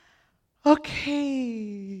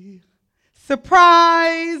Okay.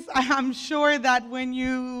 Surprise! I'm sure that when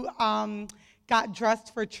you got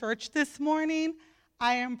dressed for church this morning,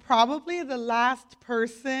 I am probably the last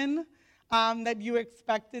person that you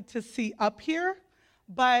expected to see up here.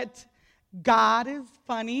 But God is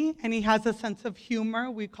funny and He has a sense of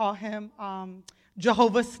humor. We call Him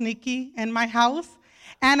Jehovah Sneaky in my house.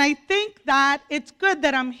 And I think that it's good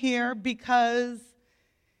that I'm here because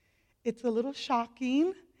it's a little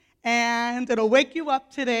shocking and it'll wake you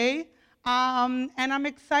up today. And I'm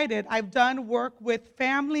excited. I've done work with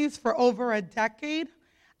families for over a decade.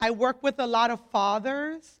 I work with a lot of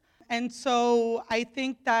fathers. And so I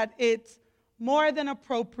think that it's more than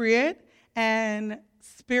appropriate and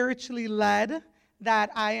spiritually led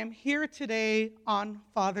that I am here today on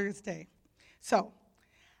Father's Day. So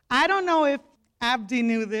I don't know if Abdi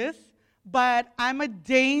knew this, but I'm a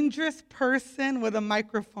dangerous person with a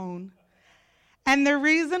microphone. And the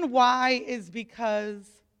reason why is because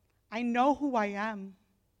I know who I am.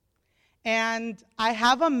 And I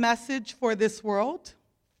have a message for this world.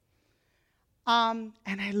 And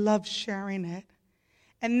I love sharing it.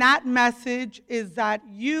 And that message is that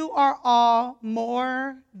you are all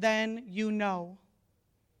more than you know.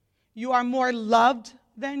 You are more loved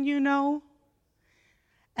than you know.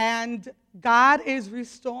 And God is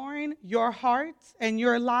restoring your hearts and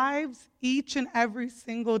your lives each and every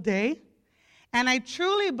single day. And I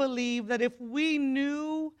truly believe that if we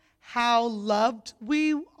knew how loved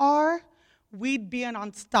we are, we'd be an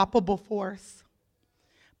unstoppable force.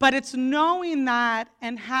 But it's knowing that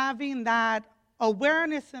and having that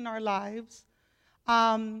awareness in our lives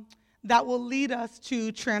that will lead us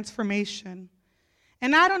to transformation.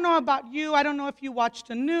 And I don't know about you. I don't know if you watch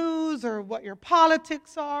the news or what your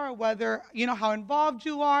politics are or whether, how involved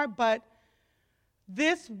you are, but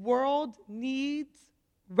this world needs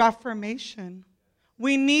reformation.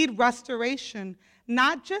 We need restoration.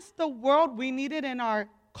 Not just the world, we need it in our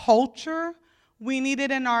culture, we need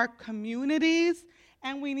it in our communities,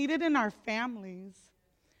 and we need it in our families.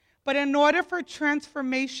 But in order for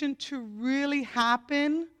transformation to really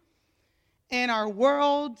happen in our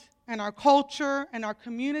world, in our culture, in our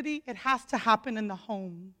community, it has to happen in the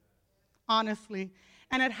home, honestly.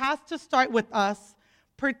 And it has to start with us,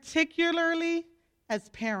 particularly as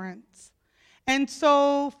parents. And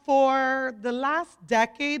so for the last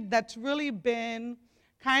decade, that's really been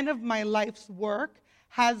kind of my life's work,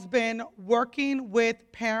 has been working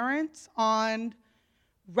with parents on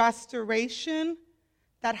restoration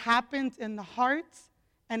that happens in the hearts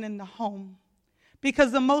and in the home.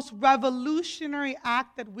 Because the most revolutionary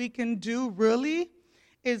act that we can do really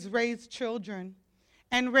is raise children.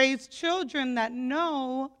 And raise children that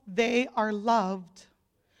know they are loved.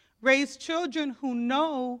 Raise children who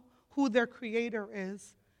know who their creator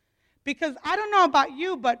is. Because I don't know about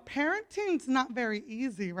you, but parenting's not very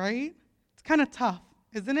easy, right? It's kind of tough,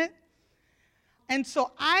 isn't it? And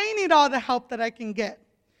so I need all the help that I can get.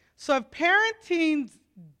 So if parenting's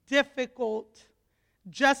difficult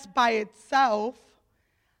just by itself,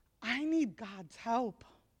 I need God's help,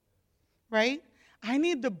 right? I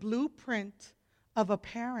need the blueprint of a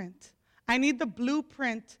parent. I need the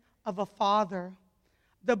blueprint of a father,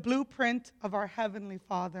 the blueprint of our Heavenly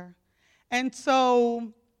Father. And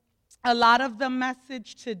so a lot of the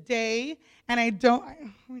message today, and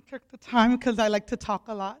we took the time because I like to talk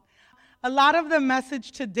a lot. A lot of the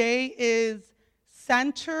message today is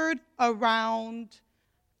centered around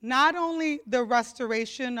not only the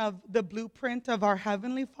restoration of the blueprint of our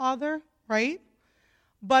Heavenly Father, right?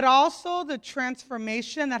 But also the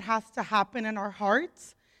transformation that has to happen in our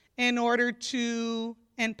hearts in order to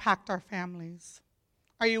impact our families.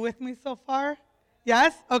 Are you with me so far?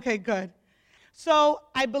 Yes? Okay, good. So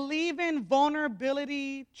I believe in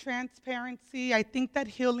vulnerability, transparency. I think that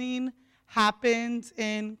healing happens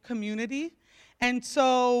in community. And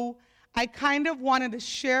so I kind of wanted to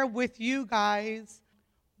share with you guys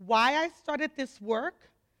why I started this work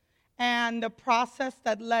and the process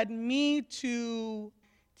that led me to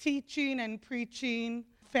teaching and preaching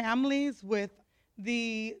families with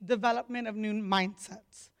the development of new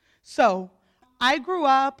mindsets. So I grew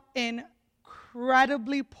up in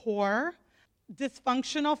incredibly poor,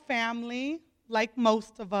 dysfunctional family, like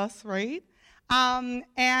most of us, right?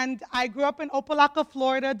 And I grew up in Opelika,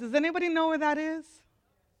 Florida. Does anybody know where that is?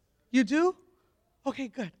 You do? Okay,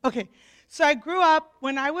 good. Okay. So I grew up,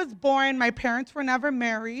 when I was born, my parents were never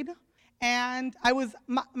married. And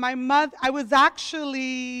my mother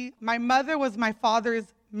was my father's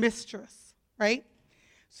mistress, right?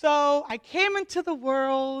 So I came into the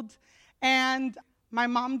world, and my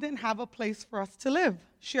mom didn't have a place for us to live.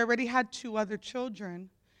 She already had 2 other children.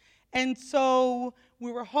 And so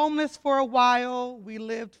We were homeless for a while. We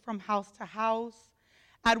lived from house to house.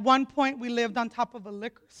 At one point, we lived on top of a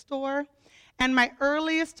liquor store. And my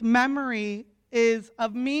earliest memory is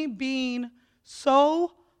of me being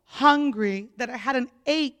so hungry that I had an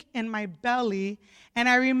ache in my belly. And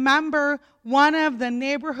I remember one of the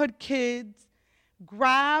neighborhood kids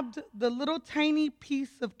grabbed the little tiny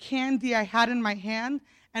piece of candy I had in my hand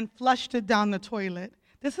and flushed it down the toilet.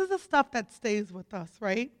 This is the stuff that stays with us,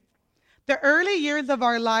 right? The early years of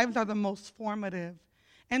our lives are the most formative.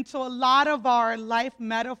 And so a lot of our life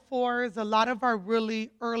metaphors, a lot of our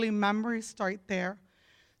really early memories start there.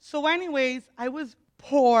 So anyways, I was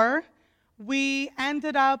poor. We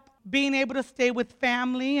ended up being able to stay with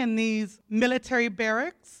family in these military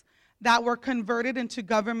barracks that were converted into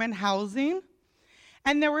government housing.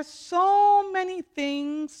 And there were so many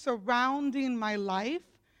things surrounding my life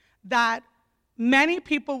that many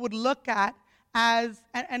people would look at as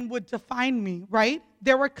and would define me, right?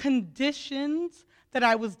 There were conditions that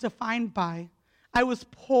I was defined by. I was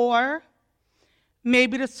poor.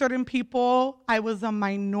 Maybe to certain people, I was a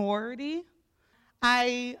minority.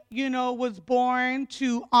 I, was born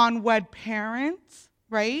to unwed parents,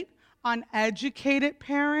 right? Uneducated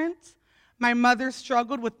parents. My mother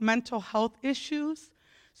struggled with mental health issues.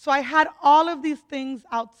 So I had all of these things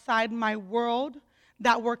outside my world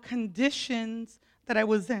that were conditions that I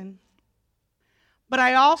was in. But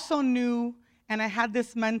I also knew, and I had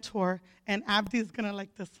this mentor, and Abdi's going to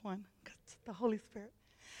like this one, because it's the Holy Spirit.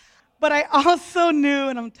 But I also knew,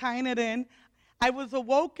 and I'm tying it in, I was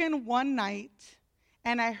awoken one night,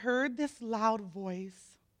 and I heard this loud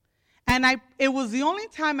voice. And it was the only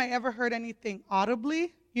time I ever heard anything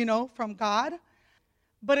audibly, from God.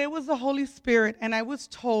 But it was the Holy Spirit, and I was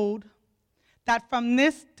told that from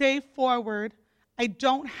this day forward, I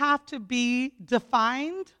don't have to be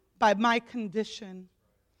defined by my condition.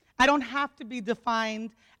 I don't have to be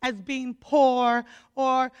defined as being poor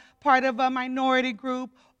or part of a minority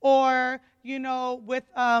group or, with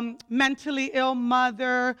a mentally ill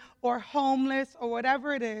mother or homeless or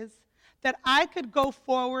whatever it is, that I could go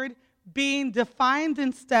forward being defined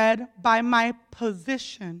instead by my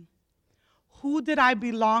position. Who did I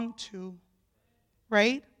belong to,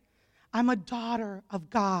 right? I'm a daughter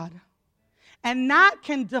of God. And that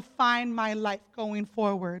can define my life going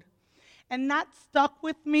forward. And that stuck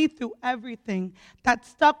with me through everything. That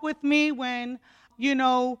stuck with me when,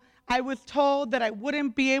 I was told that I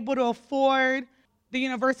wouldn't be able to afford the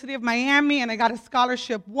University of Miami, and I got a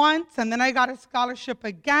scholarship once, and then I got a scholarship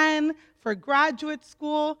again for graduate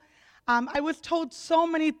school. I was told so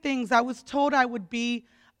many things. I was told I would be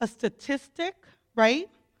a statistic, right?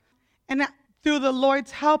 And through the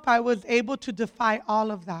Lord's help, I was able to defy all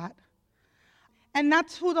of that. And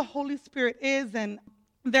that's who the Holy Spirit is. And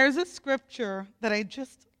there's a scripture that I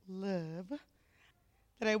just love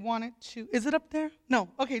that I wanted to, is it up there? No,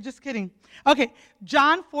 okay, just kidding. Okay,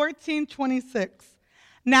 John 14:26.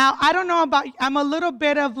 Now, I don't know about you, I'm a little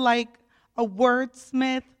bit of like a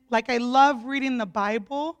wordsmith. Like I love reading the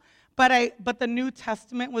Bible, but the New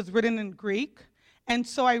Testament was written in Greek. And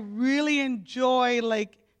so I really enjoy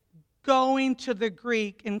like going to the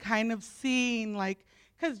Greek and kind of seeing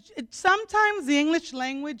because sometimes the English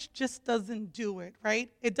language just doesn't do it,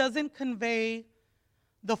 right? It doesn't convey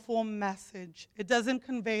the full message. It doesn't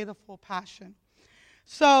convey the full passion.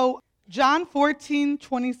 So John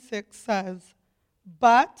 14:26 says,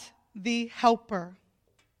 but the helper.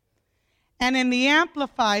 And in the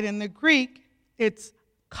Amplified, in the Greek, it's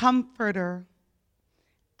comforter,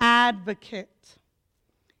 advocate,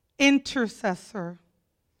 intercessor,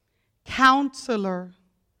 counselor,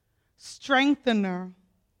 strengthener,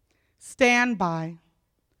 standby,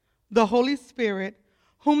 the Holy Spirit,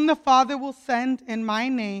 whom the Father will send in my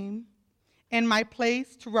name, in my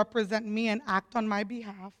place to represent me and act on my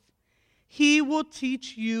behalf. He will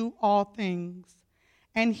teach you all things,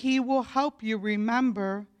 and he will help you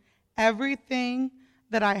remember everything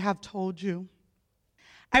that I have told you.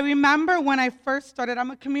 I remember when I first started,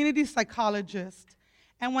 I'm a community psychologist,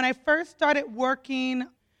 and when I first started working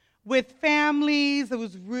with families, it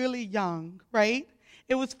was really young, right?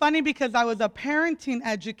 It was funny because I was a parenting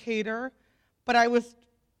educator, but I was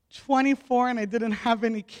 24 and I didn't have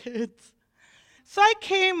any kids. So I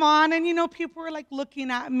came on and, people were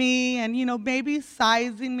looking at me and, maybe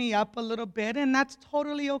sizing me up a little bit, and that's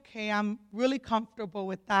totally okay. I'm really comfortable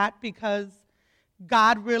with that because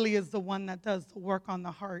God really is the one that does the work on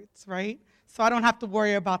the hearts, right? So I don't have to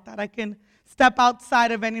worry about that. I can step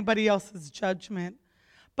outside of anybody else's judgment.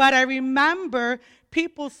 But I remember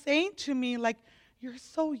people saying to me, you're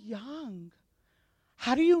so young.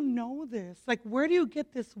 How do you know this? Where do you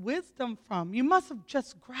get this wisdom from? You must have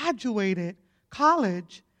just graduated.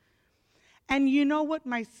 college. And you know what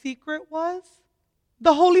my secret was?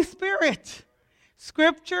 The Holy Spirit.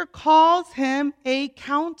 Scripture calls him a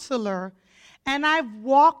counselor, and I've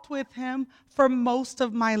walked with him for most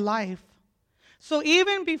of my life. So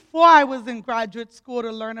even before I was in graduate school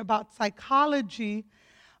to learn about psychology,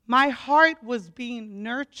 my heart was being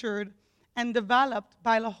nurtured and developed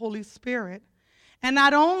by the Holy Spirit. And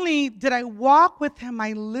not only did I walk with him,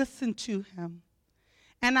 I listened to him.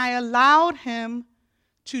 And I allowed him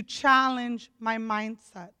to challenge my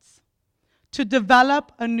mindsets, to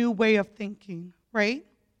develop a new way of thinking, right?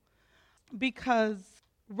 Because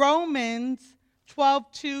Romans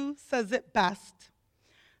 12:2 says it best.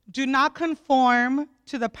 Do not conform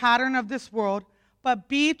to the pattern of this world, but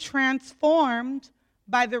be transformed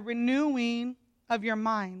by the renewing of your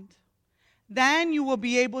mind. Then you will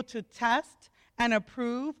be able to test and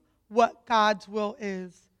approve what God's will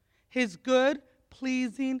is, his good,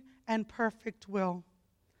 pleasing, and perfect will.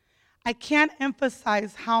 I can't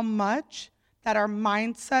emphasize how much that our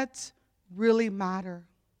mindsets really matter,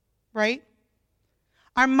 right?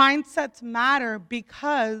 Our mindsets matter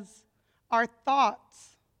because our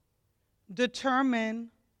thoughts determine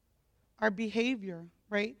our behavior,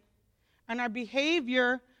 right? And our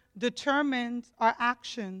behavior determines our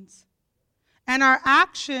actions. And our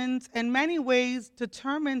actions, in many ways,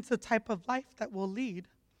 determines the type of life that we'll lead.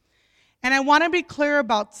 And I want to be clear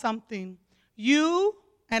about something. I'm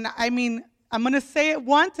going to say it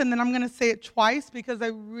once and then I'm going to say it twice because I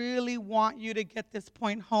really want you to get this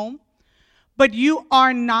point home. But you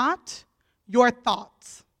are not your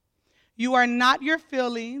thoughts. You are not your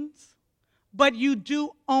feelings, but you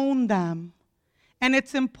do own them. And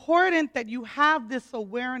it's important that you have this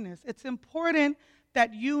awareness. It's important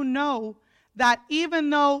that you know that even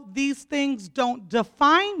though these things don't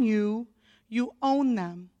define you, you own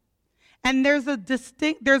them. And there's a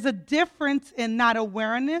difference in that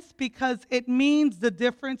awareness because it means the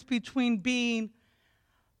difference between being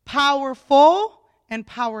powerful and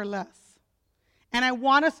powerless. And I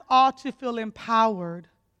want us all to feel empowered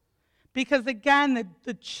because, again,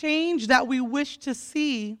 the change that we wish to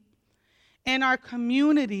see in our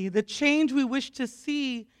community, the change we wish to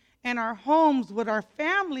see in our homes, with our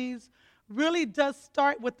families, really does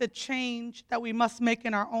start with the change that we must make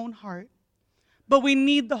in our own heart. But we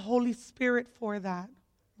need the Holy Spirit for that,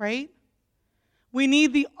 right? We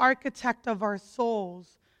need the architect of our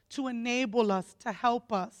souls to enable us, to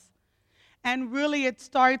help us. And really it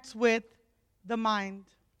starts with the mind.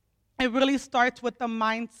 It really starts with the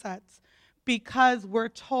mindsets because we're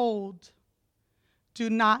told, do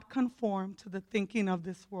not conform to the thinking of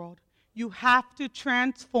this world. You have to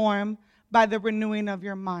transform by the renewing of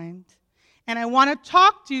your mind. And I want to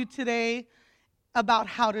talk to you today about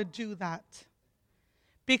how to do that.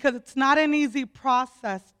 Because it's not an easy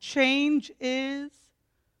process. Change is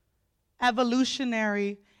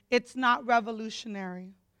evolutionary. It's not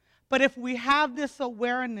revolutionary. But if we have this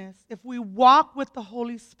awareness, if we walk with the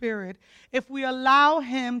Holy Spirit, if we allow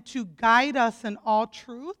him to guide us in all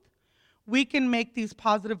truth, we can make these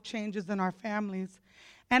positive changes in our families.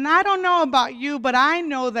 And I don't know about you, but I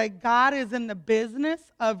know that God is in the business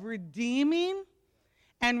of redeeming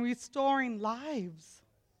and restoring lives.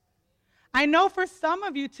 I know for some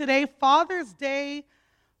of you today, Father's Day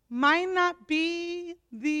might not be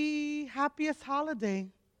the happiest holiday.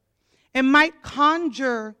 It might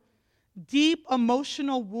conjure deep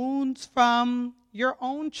emotional wounds from your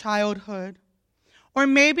own childhood. Or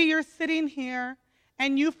maybe you're sitting here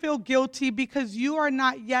and you feel guilty because you are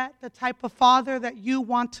not yet the type of father that you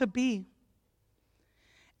want to be.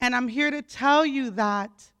 And I'm here to tell you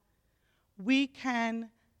that we can,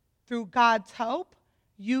 through God's help,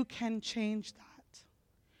 you can change that.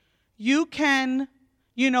 You can,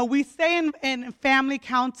 we say in family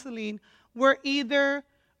counseling, we're either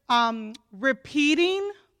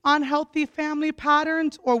repeating unhealthy family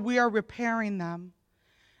patterns or we are repairing them.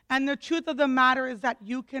 And the truth of the matter is that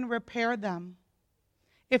you can repair them.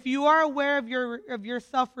 If you are aware of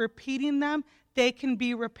yourself repeating them, they can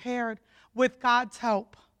be repaired with God's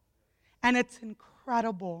help. And it's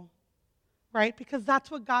incredible, right? Because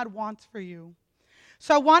that's what God wants for you.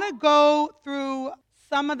 So I want to go through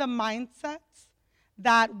some of the mindsets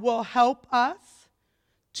that will help us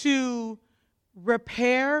to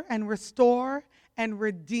repair and restore and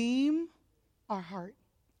redeem our heart,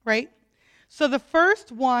 right? So the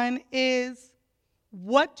first one is,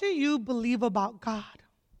 what do you believe about God?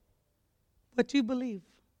 What do you believe?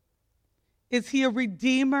 Is he a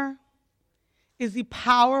redeemer? Is he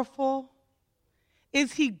powerful?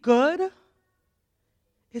 Is he good?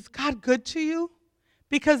 Is God good to you?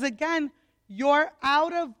 Because again, you're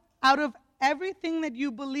out of everything that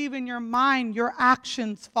you believe in your mind, your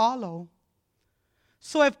actions follow.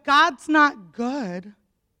 So if God's not good,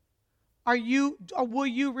 or will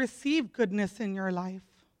you receive goodness in your life?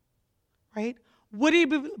 Right? What do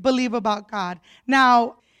you believe about God?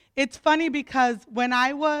 Now, it's funny because when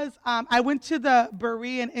I went to the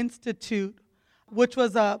Berean Institute, which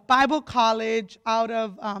was a Bible college out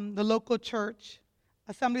of the local church,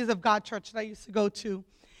 Assemblies of God Church that I used to go to.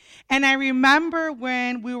 And I remember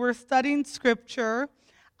when we were studying scripture,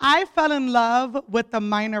 I fell in love with the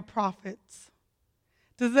Minor Prophets.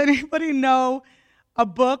 Does anybody know a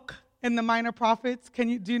book in the Minor Prophets? Do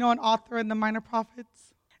you know an author in the Minor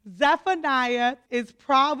Prophets? Zephaniah is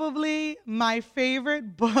probably my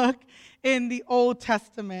favorite book in the Old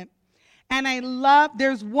Testament. And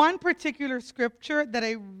there's one particular scripture that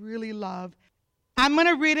I really love. I'm going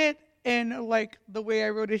to read it in like the way I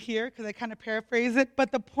wrote it here because I kind of paraphrase it.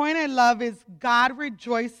 But the point I love is God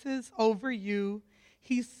rejoices over you.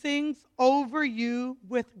 He sings over you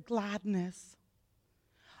with gladness.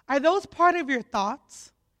 Are those part of your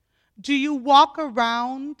thoughts? Do you walk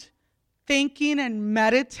around thinking and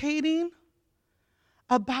meditating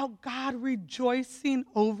about God rejoicing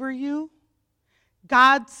over you?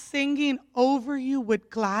 God singing over you with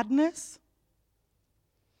gladness?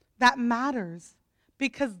 That matters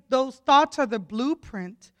because those thoughts are the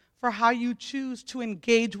blueprint for how you choose to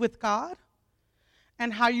engage with God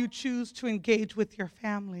and how you choose to engage with your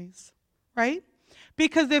families, right?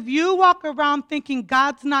 Because if you walk around thinking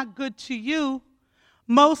God's not good to you,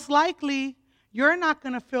 most likely you're not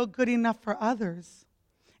going to feel good enough for others.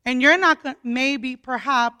 And you're not going to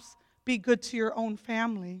perhaps be good to your own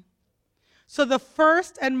family. So the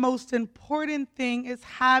first and most important thing is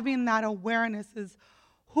having that awareness is,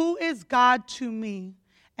 who is God to me?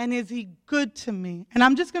 And is he good to me? And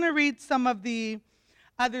I'm just going to read some of the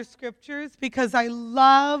other scriptures because I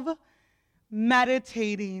love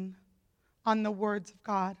meditating on the words of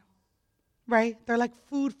God, right? They're like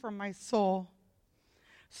food for my soul.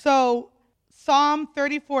 So Psalm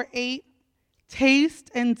 34:8,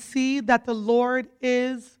 taste and see that the Lord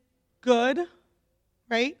is good,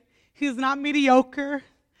 right? He's not mediocre.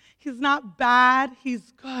 He's not bad.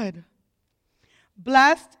 He's good.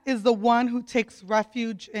 Blessed is the one who takes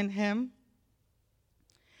refuge in him.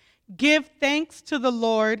 Give thanks to the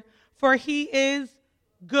Lord, for he is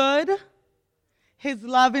good. His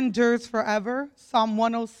love endures forever. Psalm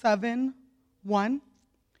 107:1.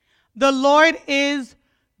 The Lord is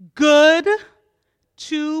good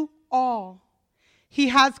to all. He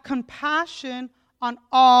has compassion on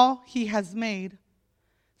all he has made.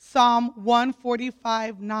 Psalm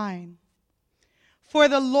 145:9. For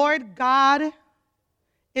the Lord God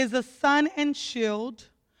is a sun and shield.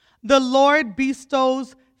 The Lord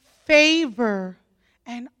bestows favor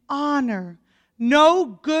and honor. No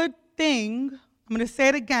good thing, I'm going to say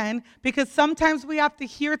it again, because sometimes we have to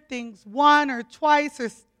hear things one or twice or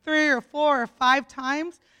 3 or 4 or 5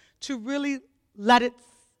 times to really let it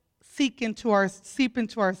seep into our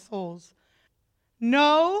souls.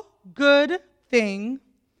 No good thing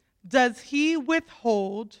does he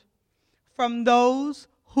withhold from those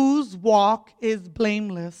whose walk is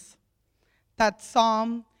blameless. That's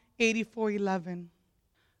Psalm 84:11.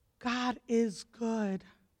 God is good.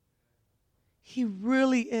 He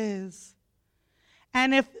really is.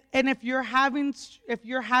 And if you're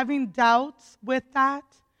having doubts with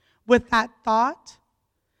that thought,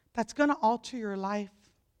 that's going to alter your life,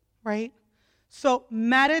 right? So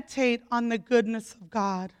meditate on the goodness of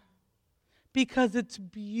God because it's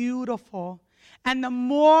beautiful. And the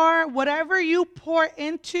more, whatever you pour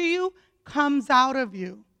into you comes out of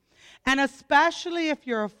you. And especially if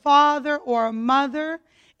you're a father or a mother,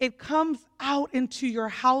 it comes out into your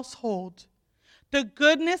household. The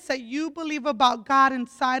goodness that you believe about God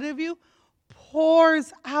inside of you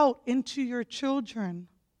pours out into your children.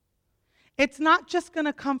 It's not just going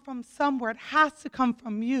to come from somewhere. It has to come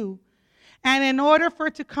from you. And in order for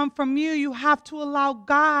it to come from you, you have to allow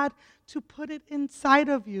God to put it inside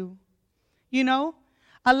of you. You know,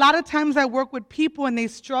 a lot of times I work with people and they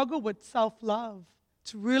struggle with self-love.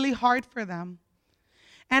 It's really hard for them.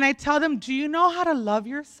 And I tell them, do you know how to love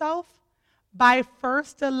yourself? By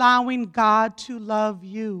first allowing God to love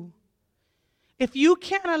you. If you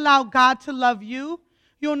can't allow God to love you,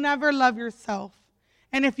 you'll never love yourself.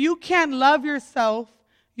 And if you can't love yourself,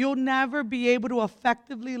 you'll never be able to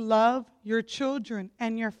effectively love your children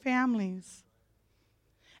and your families.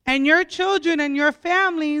 And your children and your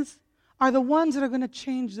families are the ones that are going to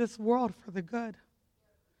change this world for the good.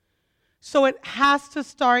 So it has to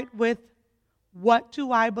start with, what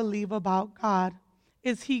do I believe about God?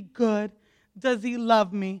 Is he good? Does he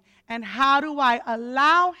love me? And how do I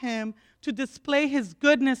allow him to display his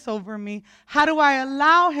goodness over me? How do I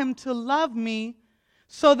allow him to love me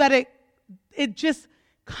so that it just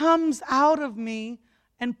comes out of me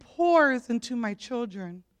and pours into my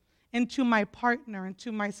children, into my partner,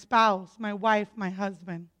 into my spouse, my wife, my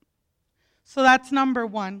husband? So that's number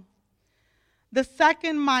one. The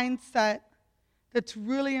second mindset that's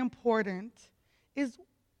really important is,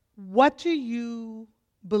 what do you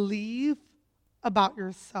believe about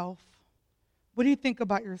yourself? What do you think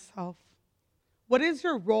about yourself? What is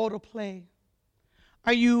your role to play?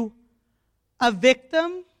 Are you a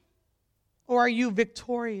victim or are you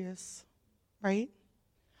victorious, right?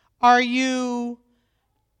 Are you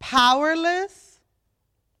powerless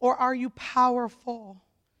or are you powerful?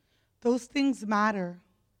 Those things matter.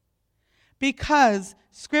 Because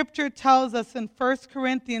Scripture tells us in 1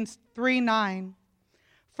 Corinthians 3:9,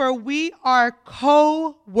 for we are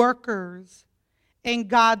co-workers in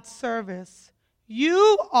God's service.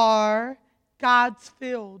 You are God's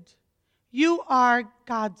field. You are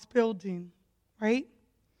God's building, right?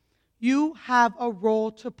 You have a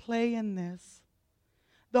role to play in this.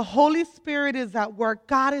 The Holy Spirit is at work.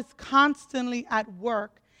 God is constantly at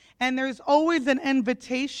work. And there's always an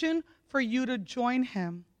invitation for you to join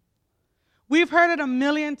him. We've heard it a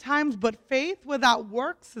million times, but faith without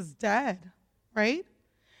works is dead, right?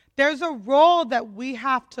 There's a role that we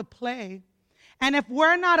have to play. And if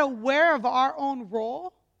we're not aware of our own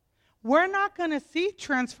role, we're not going to see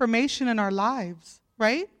transformation in our lives,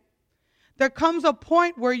 right? There comes a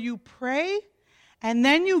point where you pray, and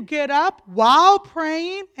then you get up while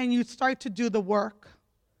praying, and you start to do the work.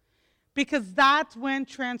 Because that's when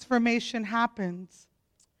transformation happens.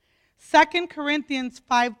 2 Corinthians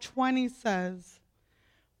 5:20 says,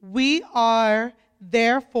 we are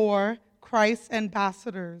therefore Christ's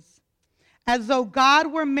ambassadors. As though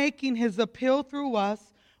God were making his appeal through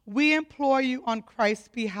us, we implore you on Christ's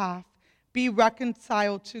behalf, be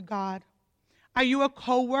reconciled to God. Are you a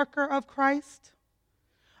co-worker of Christ?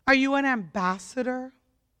 Are you an ambassador?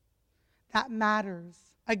 That matters.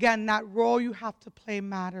 Again, that role you have to play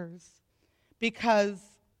matters because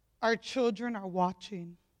our children are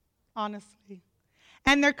watching, honestly.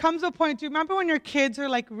 And there comes a point, do you remember when your kids are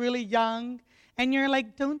like really young and you're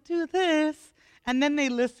like, don't do this, and then they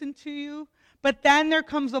listen to you? But then there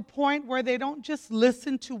comes a point where they don't just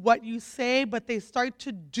listen to what you say, but they start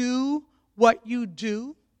to do what you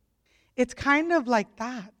do. It's kind of like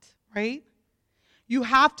that, right? You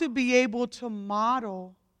have to be able to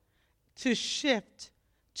model, to shift,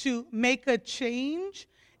 to make a change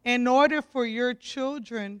in order for your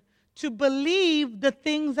children to believe the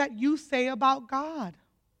things that you say about God,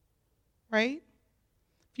 right?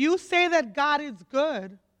 If you say that God is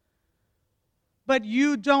good, but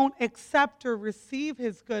you don't accept or receive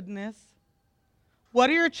his goodness, what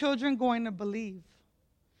are your children going to believe?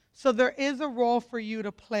 So there is a role for you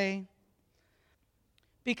to play.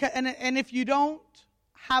 Because, and if you don't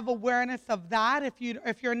have awareness of that,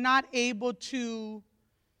 if you're not able to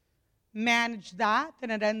manage that,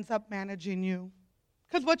 then it ends up managing you.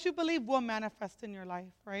 Because what you believe will manifest in your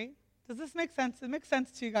life, right? Does this make sense? It makes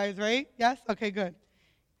sense to you guys, right? Yes? Okay, good.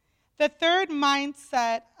 The third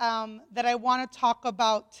mindset that I want to talk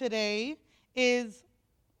about today is,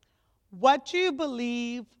 what do you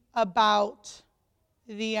believe about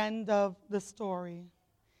the end of the story?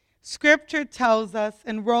 Scripture tells us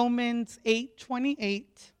in Romans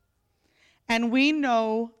 8:28, and we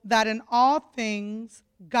know that in all things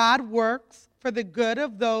God works for the good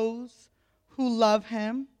of those who love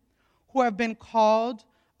him, who have been called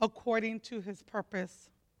according to his purpose,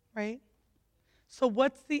 right? So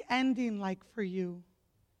what's the ending like for you?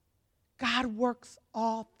 God works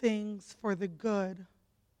all things for the good.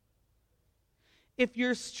 If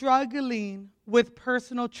you're struggling with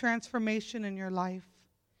personal transformation in your life,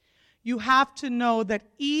 you have to know that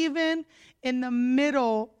even in the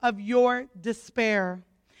middle of your despair,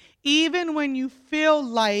 even when you feel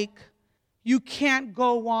like you can't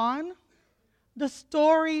go on, the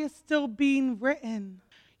story is still being written.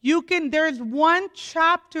 There's one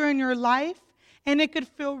chapter in your life, and it could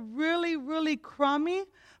feel really, really crummy,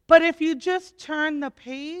 but if you just turn the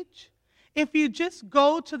page, if you just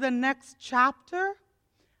go to the next chapter,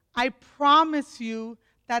 I promise you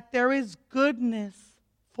that there is goodness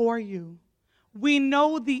for you. We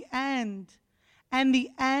know the end, and the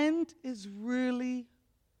end is really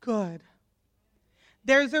good.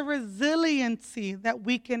 There's a resiliency that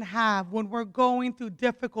we can have when we're going through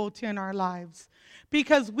difficulty in our lives,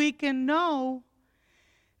 because we can know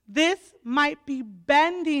this might be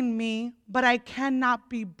bending me, but I cannot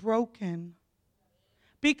be broken.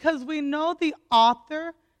 Because we know the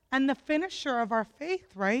author and the finisher of our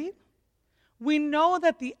faith, right? we know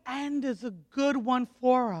that the end is a good one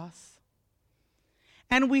for us.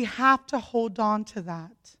 And we have to hold on to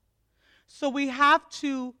that. So we have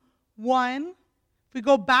to, one, if we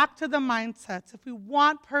go back to the mindsets, if we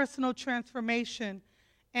want personal transformation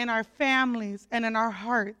in our families and in our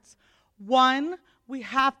hearts, one, we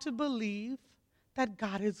have to believe that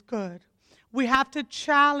God is good. We have to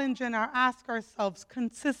challenge and ask ourselves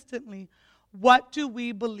consistently, what do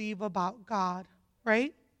we believe about God,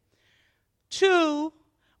 right? Two,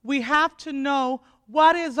 we have to know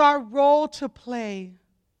what is our role to play,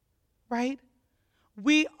 right?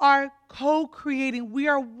 We are co-creating. We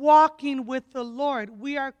are walking with the Lord.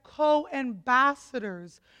 We are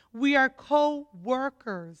co-ambassadors. We are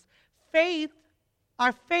co-workers. Faith,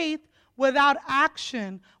 our faith without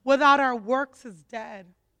action, without our works is dead.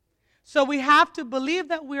 So we have to believe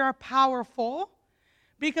that we are powerful,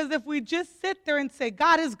 because if we just sit there and say,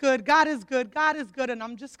 God is good, God is good, God is good, and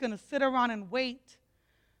I'm just going to sit around and wait,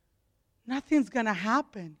 nothing's going to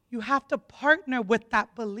happen. You have to partner with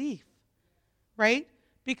that belief, right?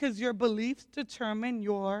 Because your beliefs determine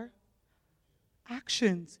your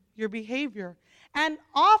actions, your behavior. And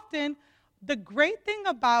often, the great thing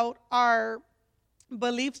about our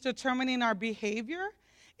beliefs determining our behavior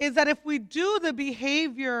is that if we do the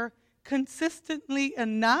behavior consistently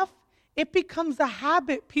enough, it becomes a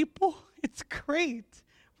habit, people. It's great,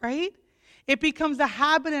 right? It becomes a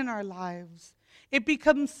habit in our lives. It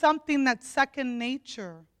becomes something that's second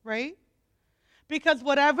nature, right? Because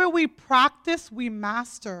whatever we practice, we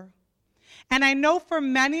master. And I know for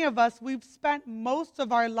many of us, we've spent most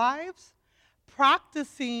of our lives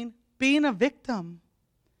practicing being a victim.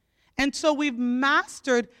 And so we've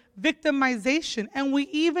mastered victimization, and we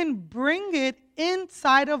even bring it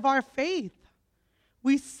inside of our faith.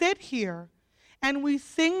 We sit here and we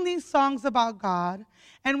sing these songs about God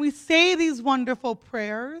and we say these wonderful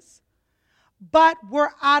prayers, but we're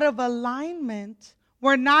out of alignment.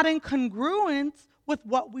 We're not in congruence with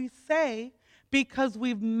what we say because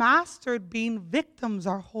we've mastered being victims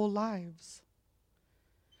our whole lives.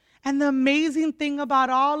 And the amazing thing about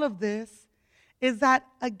all of this is that,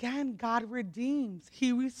 again, God redeems.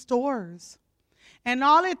 He restores. And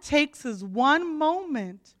all it takes is one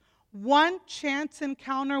moment, one chance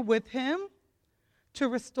encounter with Him to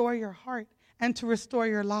restore your heart and to restore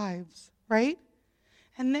your lives, right?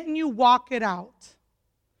 And then you walk it out.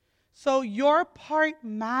 So your part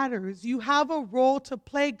matters. You have a role to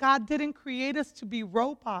play. God didn't create us to be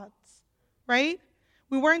robots, right?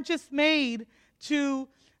 We weren't just made to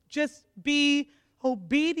just be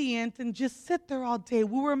obedient and just sit there all day.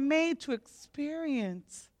 We were made to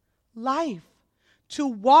experience life, to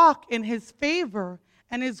walk in His favor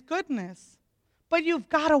and His goodness. But you've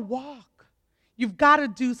got to walk. You've got to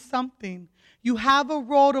do something. You have a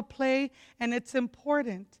role to play, and it's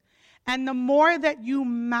important. And the more that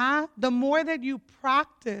you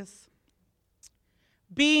practice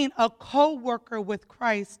being a co-worker with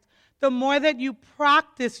Christ, the more that you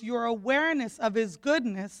practice your awareness of His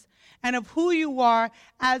goodness and of who you are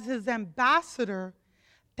as His ambassador,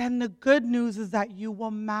 then the good news is that you will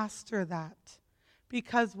master that.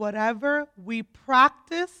 Because whatever we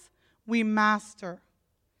practice, we master.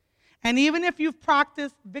 And even if you've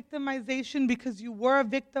practiced victimization because you were a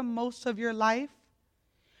victim most of your life,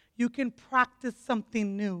 you can practice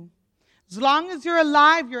something new. As long as you're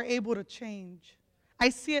alive, you're able to change. I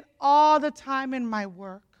see it all the time in my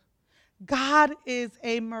work. God is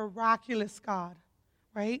a miraculous God,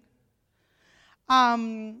 right?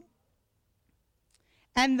 And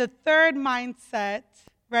the third mindset,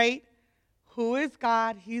 right? Who is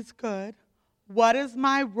God? He's good. What is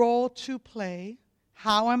my role to play?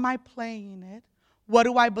 How am I playing it? What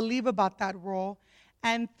do I believe about that role?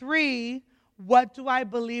 And three, what do I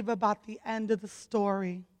believe about the end of the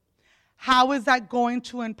story? How is that going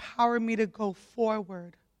to empower me to go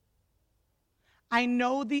forward? I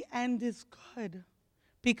know the end is good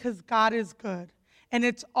because God is good, and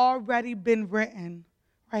it's already been written,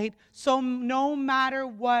 right? So no matter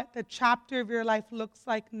what the chapter of your life looks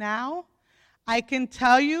like now, I can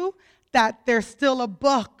tell you that there's still a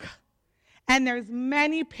book, and there's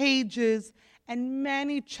many pages and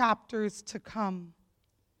many chapters to come.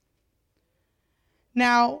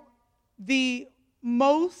 Now, the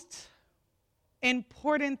most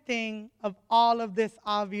important thing of all of this,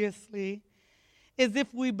 obviously, is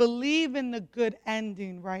if we believe in the good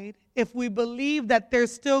ending, right? If we believe that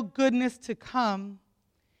there's still goodness to come,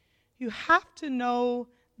 you have to know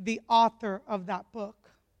the author of that book,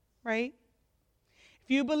 right? If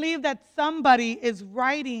you believe that somebody is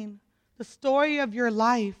writing the story of your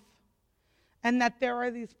life and that there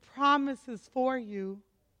are these promises for you,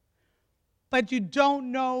 but you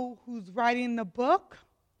don't know who's writing the book,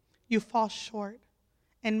 you fall short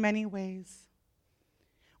in many ways.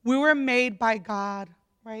 We were made by God,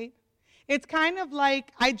 right? It's kind of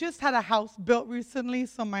like, I just had a house built recently,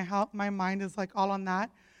 so my mind is like all on that.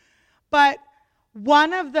 But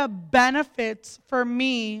one of the benefits for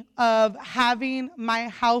me of having my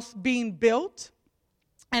house being built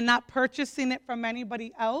and not purchasing it from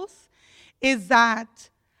anybody else is that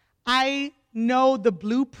I know the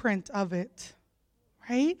blueprint of it,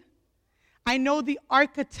 right? I know the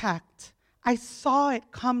architect. I saw it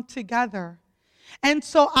come together. And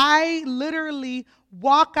so I literally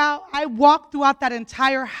walked throughout that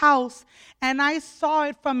entire house, and I saw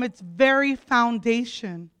it from its very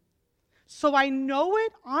foundation. So I know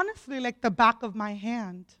it, honestly, like the back of my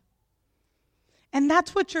hand. And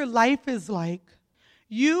that's what your life is like.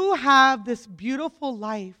 You have this beautiful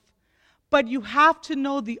life, but you have to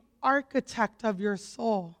know the architect of your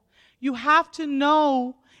soul. You have to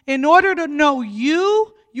know, in order to know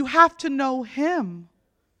you, you have to know him.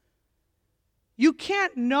 You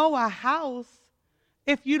can't know a house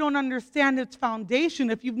if you don't understand its foundation,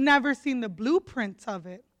 if you've never seen the blueprints of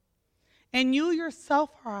it. And you yourself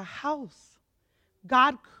are a house.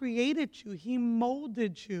 God created you. He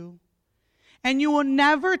molded you. And you will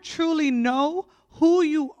never truly know who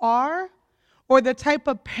you are, or the type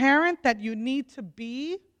of parent that you need to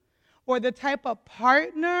be, or the type of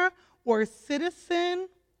partner or citizen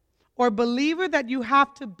or believer that you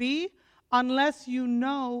have to be, unless you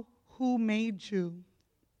know who made you.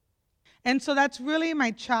 And so that's really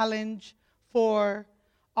my challenge for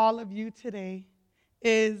all of you today,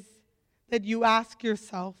 is that you ask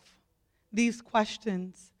yourself these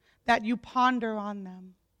questions, that you ponder on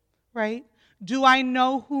them, right? Do I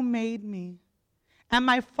know who made me? Am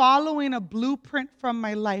I following a blueprint from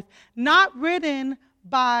my life, not written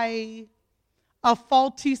by a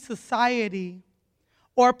faulty society,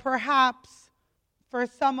 or perhaps, for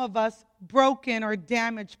some of us, broken or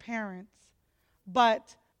damaged parents,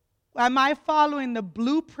 but am I following the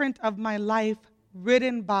blueprint of my life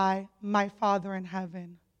written by my Father in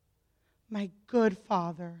heaven, my good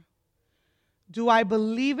Father? Do I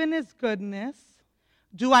believe in his goodness?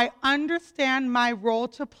 Do I understand my role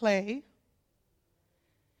to play?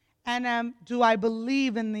 And do I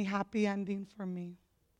believe in the happy ending for me?